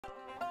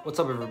What's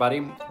up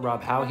everybody,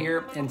 Rob Howe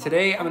here, and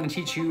today I'm going to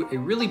teach you a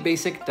really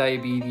basic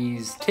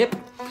diabetes tip,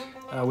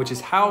 which is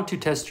how to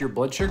test your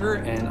blood sugar,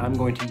 and I'm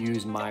going to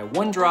use my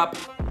OneDrop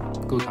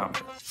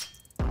glucometer.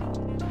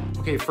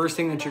 Okay, first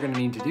thing that you're going to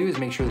need to do is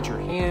make sure that your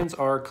hands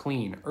are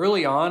clean.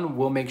 Early on,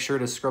 we'll make sure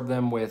to scrub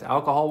them with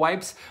alcohol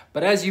wipes,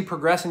 but as you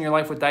progress in your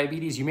life with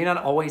diabetes, you may not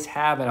always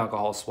have an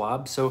alcohol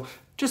swab, so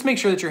just make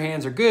sure that your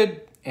hands are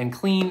good and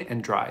clean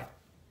and dry.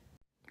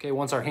 Okay,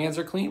 once our hands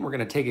are clean, we're going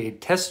to take a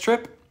test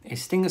strip, a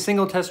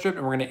single test strip,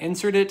 and we're going to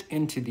insert it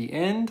into the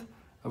end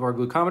of our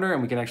glucometer, and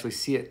we can actually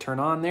see it turn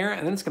on there,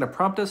 and then it's going to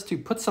prompt us to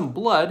put some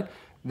blood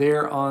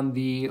there on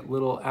the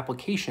little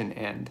application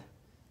end.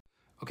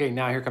 Okay,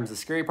 now here comes the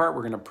scary part.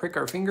 We're going to prick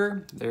our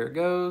finger. There it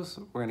goes.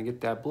 We're going to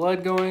get that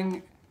blood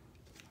going.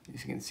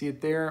 As you can see it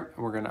there,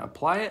 and we're going to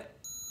apply it.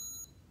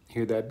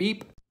 Hear that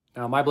beep.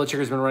 Now my blood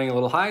sugar's been running a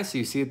little high, so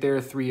you see it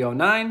there,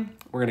 309.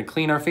 We're going to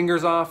clean our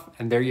fingers off,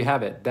 and there you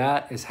have it.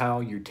 That is how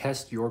you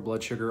test your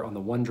blood sugar on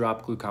the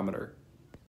OneDrop glucometer.